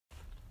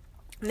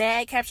Nah,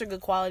 I captured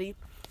good quality.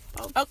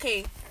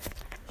 Okay,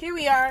 here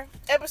we are,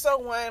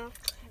 episode 1.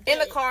 In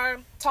the car,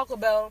 Taco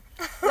Bell,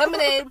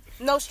 lemonade,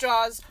 no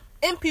straws,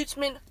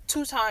 impeachment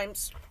 2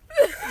 times.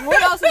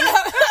 What else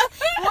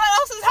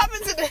has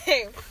happened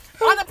today?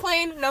 On the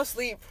plane, no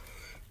sleep.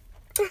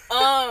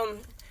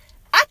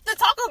 At the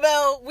Taco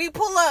Bell, we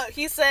pull up.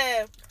 He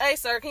said, "Hey,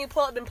 sir, can you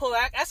pull up and pull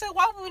back?" I said,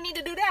 "Why would we need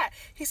to do that?"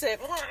 He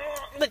said,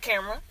 "The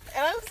camera."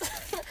 And I was,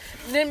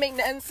 didn't make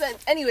no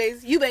sense.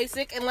 Anyways, you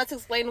basic, and let's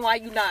explain why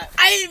you not.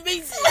 I ain't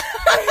basic.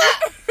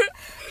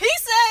 He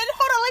said,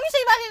 "Hold on, let me show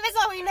you my face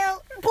over you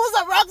know." Pulls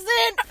up, rocks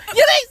in.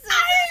 You basic.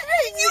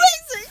 You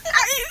basic.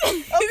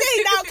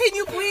 Okay, now can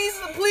you please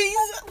say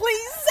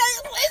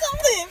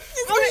something?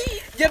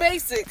 You're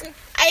basic.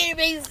 I ain't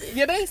basic.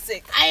 You're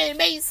basic. I ain't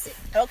basic.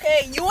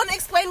 Okay, you want to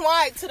explain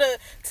why to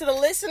the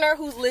listener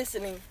who's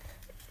listening?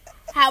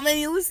 How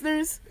many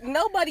listeners?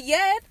 Nobody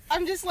yet.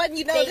 I'm just letting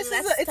you know Dang, it's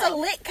tough. a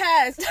lit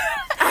cast.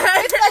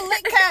 It's a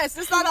lit cast.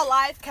 It's not a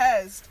live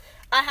cast.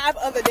 I have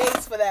other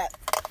days for that.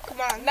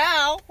 Come on.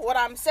 Now, what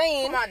I'm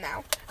saying. Come on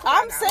now.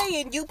 I'm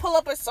saying you pull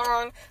up a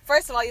song.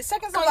 First of all, your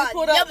second song you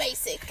pulled up. You're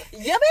basic.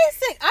 You're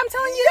basic. I'm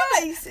telling you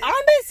that. Basic.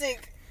 I'm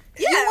basic.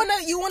 Yeah.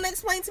 You wanna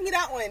explain to me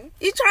that one?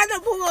 You trying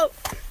to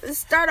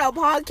start a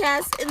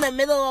podcast in the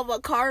middle of a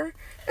car?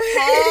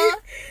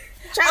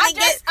 Trying to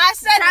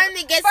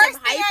get some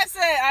hype.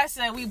 I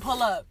said we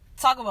pull up.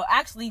 Talk about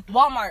actually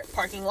Walmart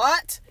parking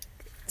lot.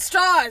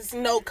 Straws,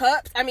 no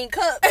cups. I mean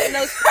cups,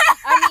 no.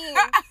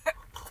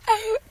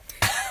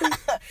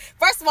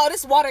 First of all,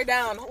 this watered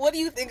down. What do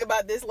you think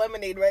about this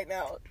lemonade right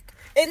now?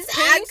 It's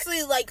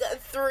actually like a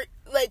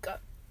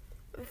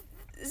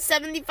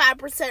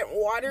 75%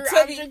 water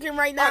I'm drinking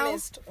right now.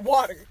 Honest,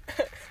 water.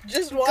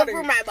 Just water. Good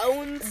for my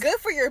bones. Good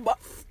for your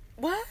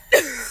What?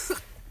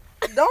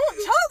 Don't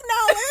choke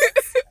now,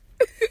 Liz.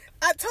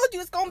 I told you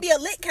it's gonna be a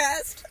lit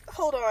cast.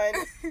 Hold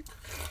on.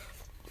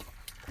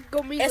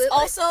 It's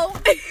also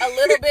a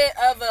little bit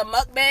of a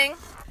mukbang,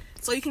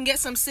 so you can get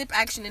some sip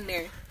action in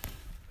there.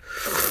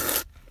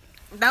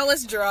 That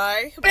was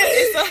dry. But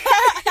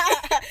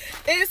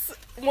it's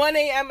 1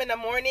 a.m. in the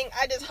morning.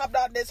 I just hopped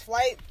out this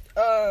flight.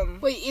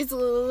 Wait, it's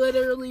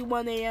literally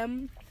 1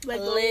 a.m.?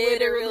 Like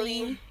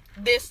literally.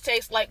 This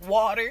tastes like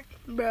water.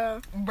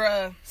 Bruh.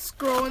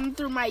 Scrolling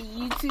through my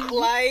YouTube.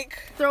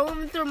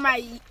 Throwing through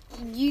my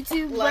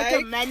YouTube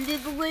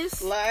recommended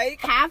list.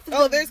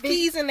 There's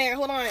keys in there.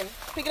 Hold on.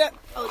 Pick it up.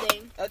 Oh,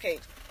 dang. Okay.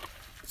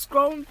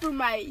 Scrolling through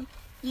my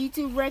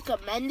YouTube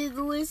recommended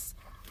list.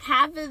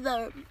 Half of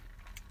the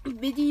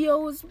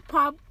videos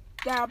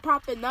that are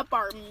popping up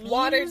are memes.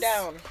 Watered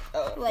down.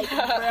 Oh. Like,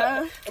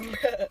 bruh.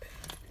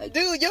 Like,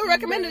 dude, your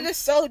recommended is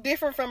so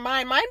different from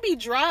mine. Mine be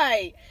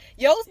dry.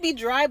 Yours be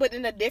dry, but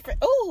in a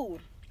different... Ooh.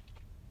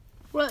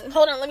 What?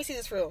 Hold on, let me see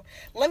this for real.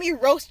 Let me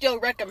roast your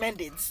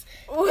recommendeds.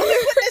 Let me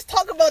put this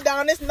Taco Bell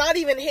down. It's not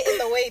even hitting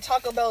the way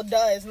Taco Bell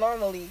does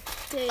normally.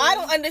 Dang. I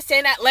don't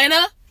understand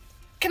Atlanta.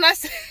 Can I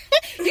say...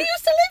 You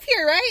used to live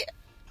here, right?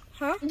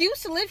 Huh? You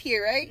used to live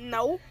here, right?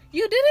 No.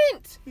 You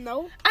didn't?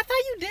 No. I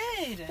thought you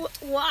did.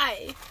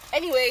 Why?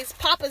 Anyways,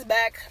 Papa's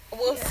back.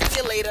 We'll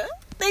see you later.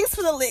 Thanks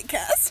for the lit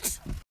cast.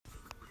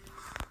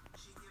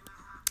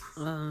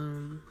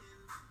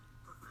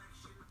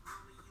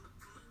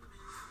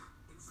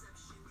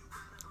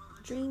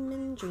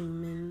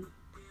 Dreaming.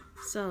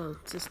 So,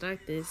 to start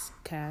this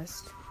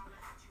cast,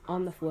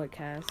 on the floor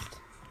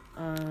cast,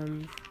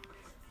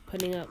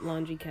 putting up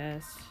laundry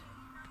cast,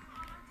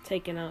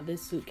 taking out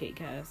this suitcase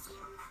cast,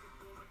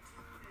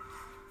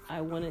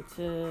 I wanted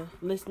to,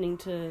 listening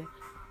to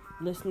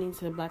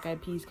Black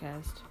Eyed Peas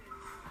cast.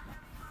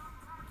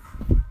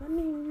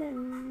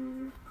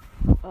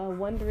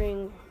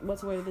 Wondering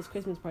what's the word of this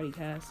Christmas party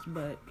cast,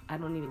 but I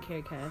don't even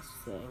care cast,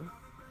 so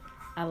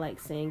I like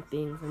saying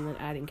things and then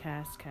adding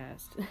cast.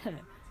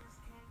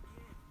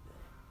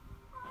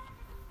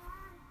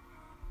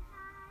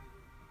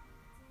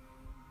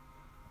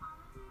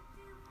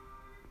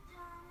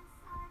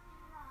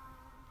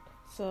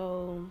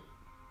 So,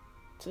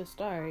 to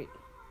start,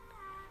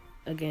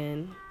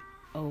 again,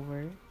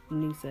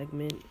 new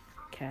segment,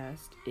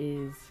 cast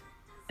is...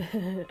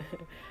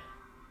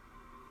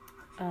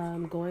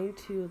 I'm going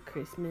to a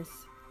Christmas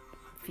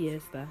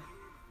fiesta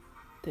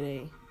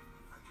today.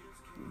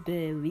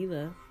 The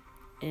Lila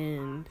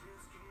and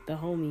the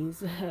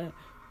homies.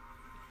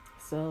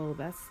 So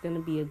that's going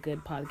to be a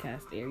good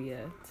podcast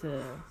area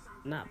to,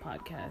 not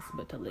podcast,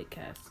 but to lit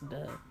cast.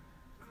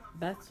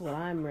 That's what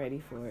I'm ready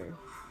for.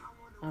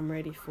 I'm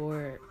ready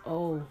for,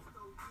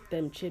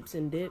 them chips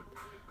and dip.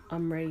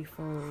 I'm ready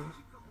for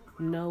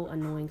no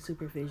annoying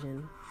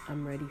supervision.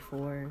 I'm ready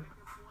for...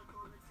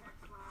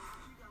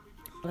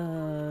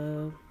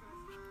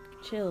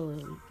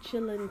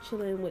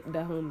 chilling with the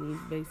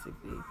homies,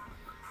 basically.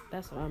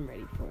 That's what I'm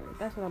ready for.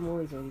 That's what I'm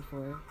always ready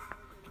for.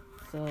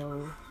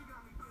 So,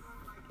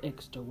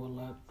 extra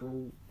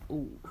lacto.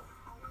 Ooh.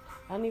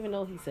 I don't even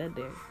know what he said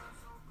there.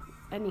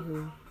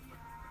 Anywho,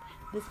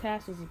 this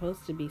cast was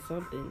supposed to be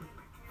something,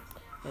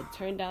 but it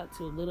turned out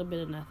to a little bit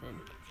of nothing.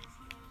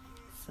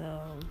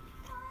 So,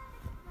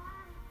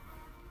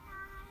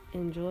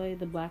 enjoy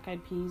the Black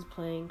Eyed Peas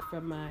playing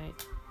from my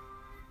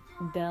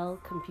Dell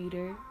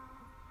computer.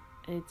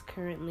 It's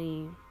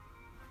currently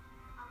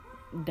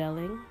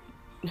Delling.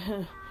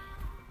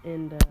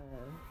 And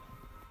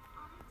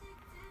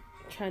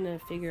trying to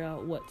figure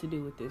out what to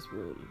do with this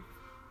room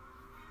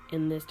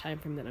in this time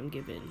frame that I'm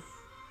given.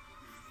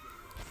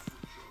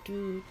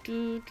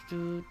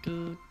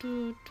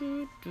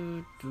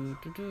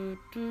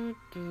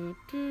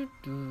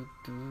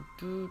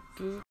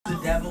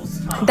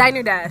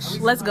 Diner Dash,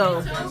 let's go.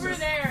 Over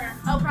there.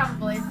 Oh,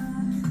 probably. It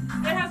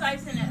has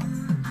ice in it.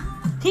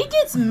 He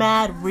gets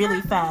mad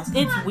really fast.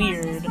 It's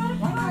weird.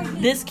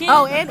 This kid.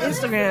 Oh, and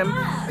Instagram.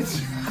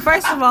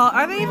 First of all,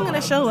 are they even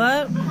gonna show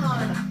up?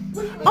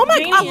 Oh my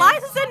God,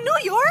 Eliza's in New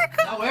York?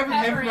 Are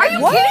you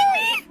kidding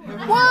me?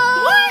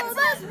 What?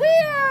 That's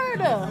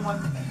weird.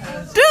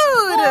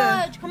 Dude!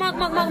 Fudge. Come on.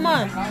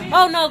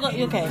 Oh no,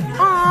 okay.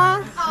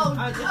 Aww.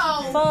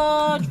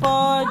 Fudge.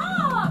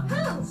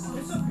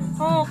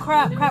 Oh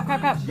crap.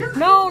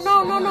 No,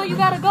 you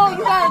gotta go.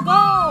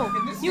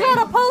 You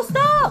gotta post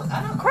up.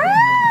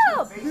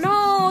 Crap.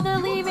 No, they're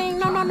leaving.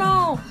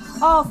 No.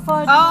 Oh,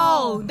 fudge.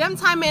 Oh, no. them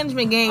time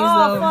management games,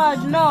 Oh, though.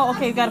 fudge. No.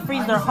 Okay, you gotta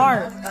freeze their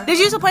heart. Did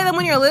you used to play them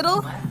when you were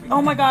little?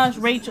 Oh my gosh,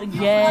 Rachel.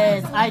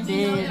 Yes, I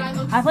did.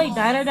 I played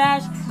Diner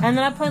Dash, and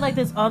then I played like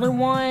this other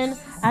one.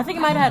 I think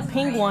it might have had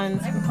pink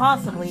ones,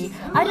 possibly.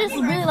 I just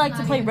really like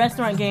to play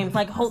restaurant games,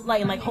 like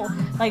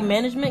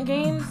management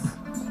games.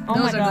 Oh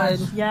Those my are gosh,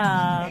 good.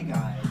 yeah.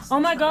 Oh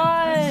my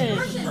gosh.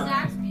 He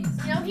added me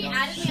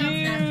on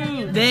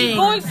Snapchat. She's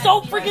going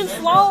so freaking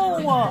slow.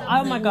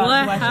 Oh my gosh,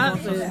 What why she's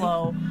going so happened?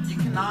 slow?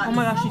 Oh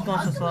my gosh, she's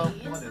going so slow.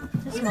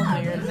 This smells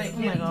weird. Oh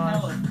my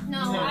gosh. No,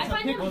 I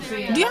find it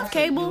very Do you have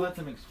cable?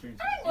 Cable.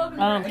 Do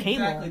I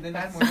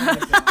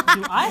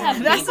have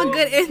cable? That's a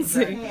good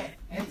answer.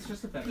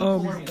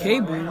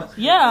 Cable.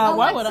 Yeah,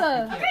 why would I?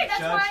 Okay,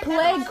 that's why.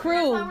 Play That's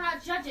Crew. why we're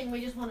not judging.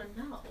 We just want to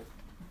know.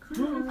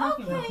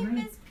 Okay,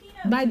 Miss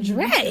Peanut. By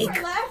Drake.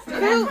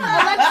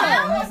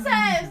 Alexa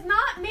says,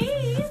 not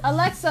me.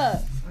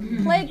 Alexa,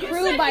 play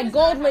Crew by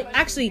Gold Link.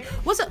 Actually,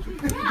 what's a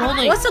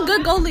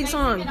good Gold Link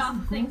song?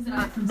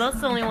 That's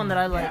the only one that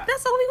I like.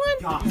 That's the only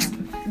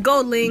one?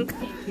 Gold Link.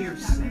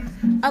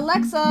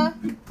 Alexa,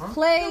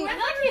 play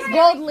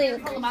Gold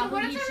Link. So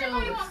what does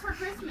everybody want for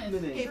Christmas?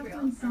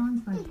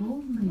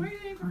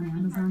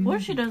 What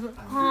if she doesn't?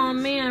 Oh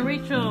man,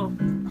 Rachel.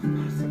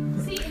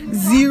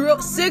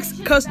 6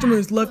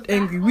 customers left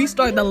angry.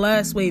 Restart the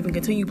last wave and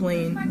continue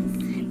playing.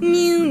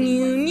 New.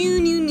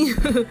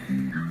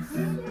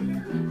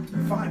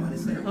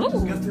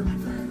 Ooh.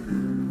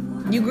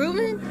 You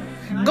grooving?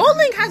 Gold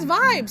Link has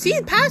vibes.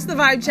 He passed the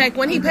vibe check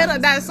when he played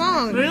that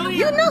song. Really?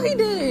 You know he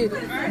did.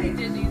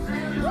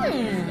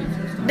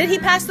 Did he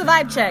pass the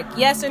vibe check?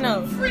 Yes or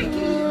no?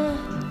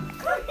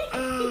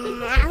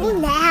 I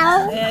don't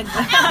know.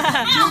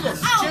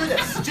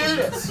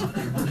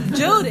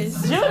 Judas.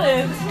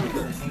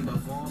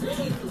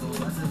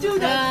 I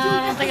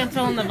don't think I'm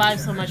feeling the vibe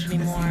so much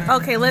anymore.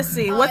 Okay, let's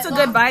see. What's a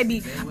good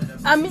vibey?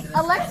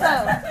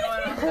 Alexa,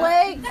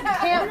 play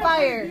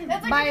Campfire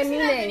by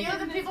Amine.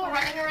 The people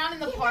running around in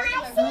the park.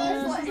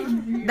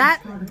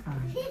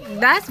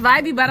 That's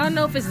vibey, but I don't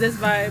know if it's this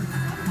vibe.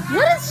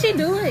 What is she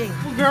doing?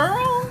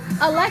 Girl.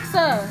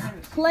 Alexa,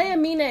 play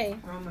Amine.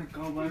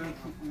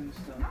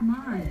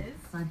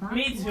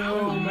 Me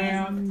too,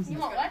 man. You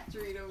want what?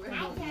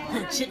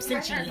 Dorito. Chips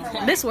and cheese.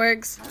 This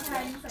works.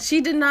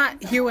 She did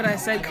not hear what I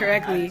said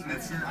correctly.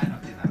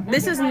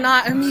 This is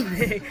not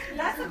Amine.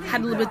 Had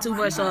a little bit too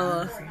much.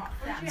 So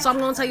I'm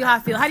gonna tell you how I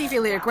feel. How do you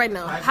feel, Lyric, right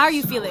now? How are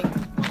you feeling?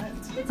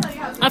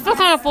 I feel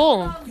kind of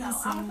full.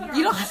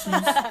 You don't.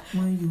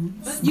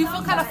 You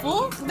feel kind of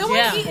full? Then what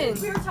are you eating?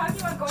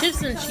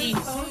 Chips and cheese.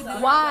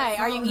 Why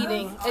are you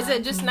eating? Is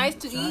it just nice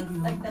to eat?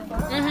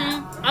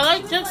 I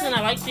like chips and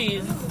I like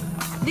cheese.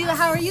 Dila,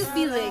 how are you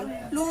feeling?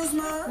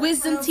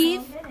 Wisdom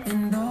teeth?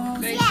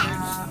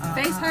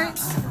 Face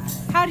hurts?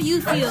 How do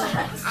you feel?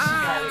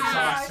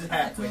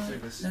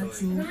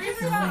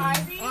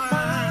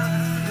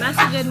 That's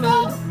a good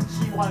mood.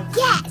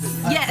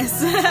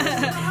 Yes.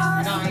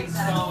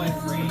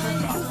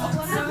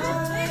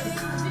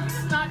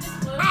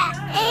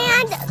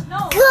 And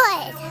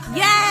good.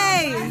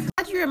 Yay!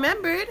 Glad you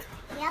remembered.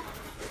 Yep.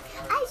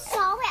 I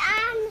saw it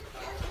on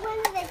one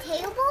of the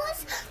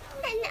tables,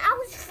 and I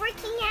was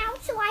freaking out,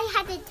 so I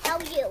had to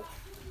tell you.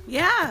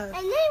 Yeah. And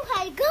then you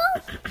had to go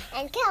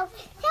and tell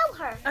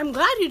her. I'm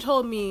glad you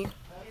told me.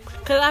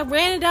 Because I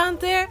ran it down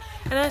there,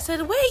 and I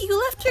said, wait, you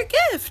left your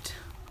gift.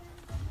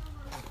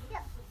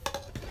 Yep.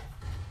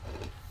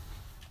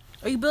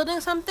 Are you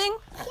building something?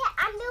 Yeah,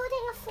 I'm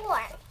building a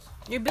fort.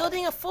 You're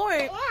building a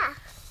fort. Yeah.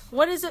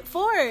 What is it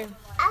for?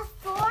 A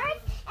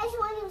fort is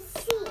when you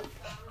sleep,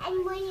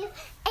 and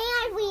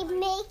we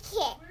make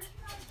it.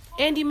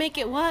 And you make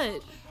it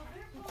what?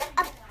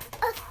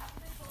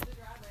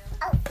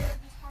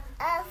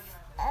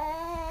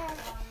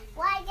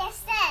 What I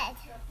just said.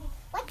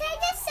 What did I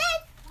just say?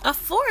 A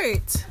fort.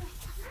 It's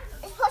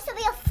supposed to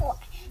be a fort.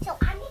 So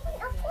I'm making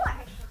a fort.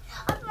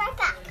 I'll be right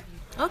back.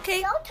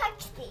 Okay. Don't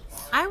touch these.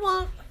 I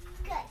won't.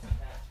 Good.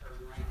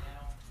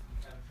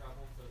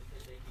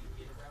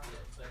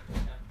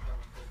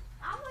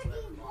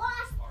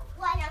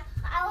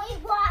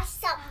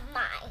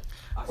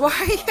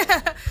 Why?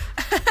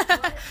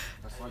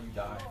 That's why you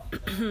died. I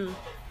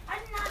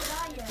did not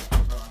die yet.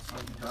 That's why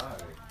you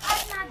died.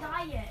 I did not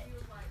die yet.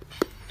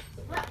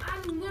 But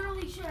I'm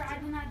literally sure I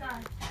did not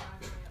die.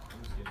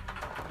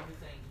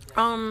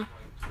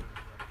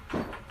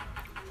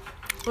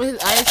 With his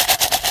eyes.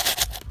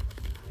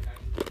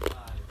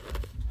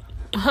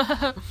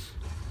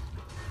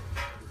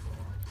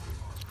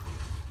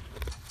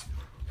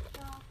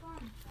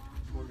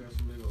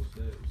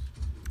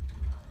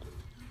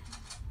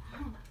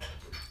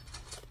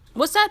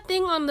 What's that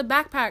thing on the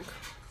backpack?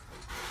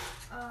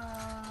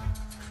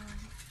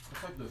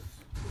 It's like the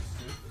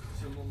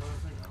symbol and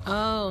everything.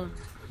 Oh.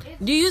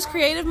 Do you use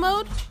creative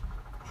mode?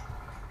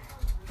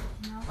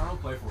 I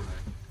don't play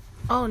Fortnite.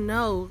 Oh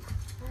no.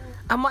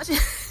 I'm watching.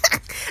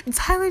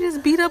 Tyler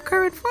just beat up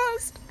Current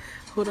Frost.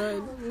 Hold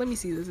on. Let me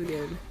see this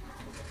again.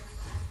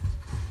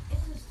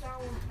 It's a Star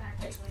Wars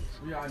backpack.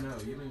 Yeah, I know.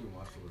 You didn't even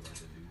watch it like that,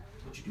 dude.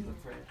 What you doing,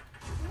 Fred?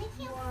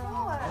 Making a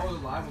I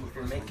was live on the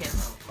You're first making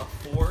one. a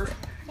fort?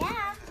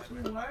 Yeah.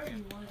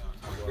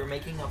 You're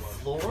making a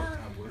floor?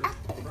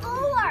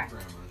 Four.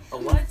 A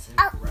what?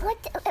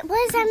 What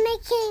is that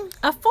making?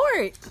 A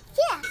fort.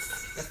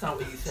 Yes. That's not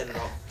what you said at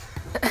all.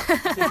 You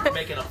said you're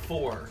making a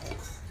four.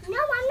 No,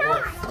 I'm Or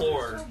a not.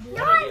 floor.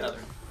 No, One or the other.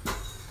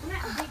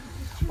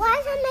 Why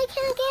is it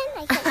making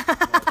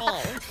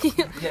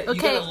again? Yeah, you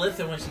Okay. gotta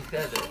listen when she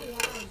says it.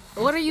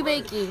 What are you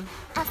making?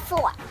 A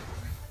four.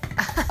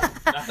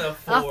 That's a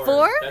four. A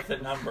four? That's a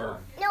number.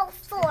 No,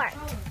 four.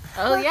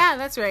 Oh yeah,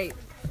 that's right.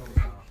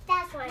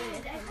 That's what it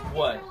is.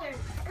 What? A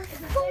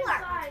four.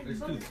 It's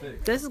too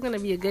thick. This is gonna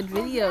be a good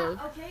video.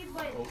 Okay,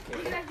 but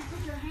you guys can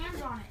put your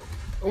hands on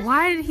it.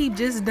 Why did he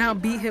just now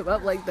beat him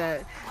up like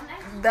that?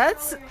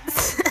 That's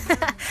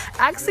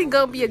actually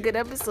gonna be a good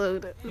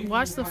episode.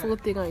 Watch the full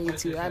thing on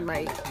YouTube. I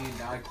might.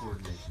 Hand-eye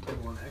coordination.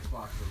 People on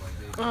Xbox are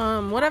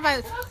like,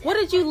 they What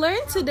did you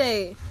learn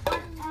today?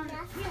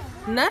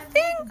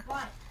 Nothing?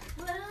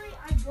 Literally,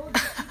 I go to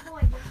people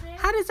like yesterday.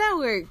 How does that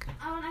work?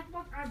 On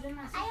Xbox, I joined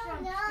my sister. I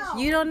don't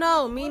know. You don't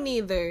know, me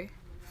neither.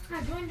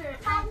 I joined her.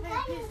 I'm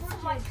getting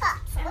some more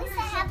cups. At least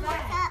I have more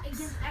cups.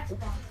 Against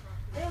Xbox.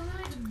 They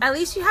literally. At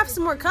least you have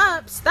some more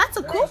cups. That's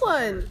a cool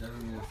one.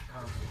 doesn't mean it's a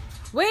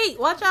console. Wait,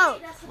 watch out.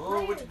 That's the Oh,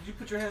 player. what, did you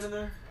put your hand in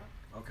there?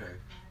 Okay.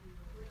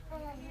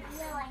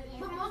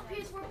 But most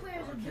PS4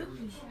 players are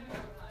dookies.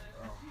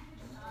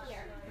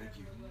 Thank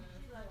you.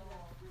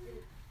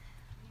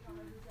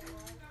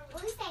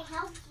 At least I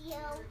helped you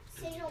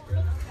so you don't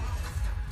make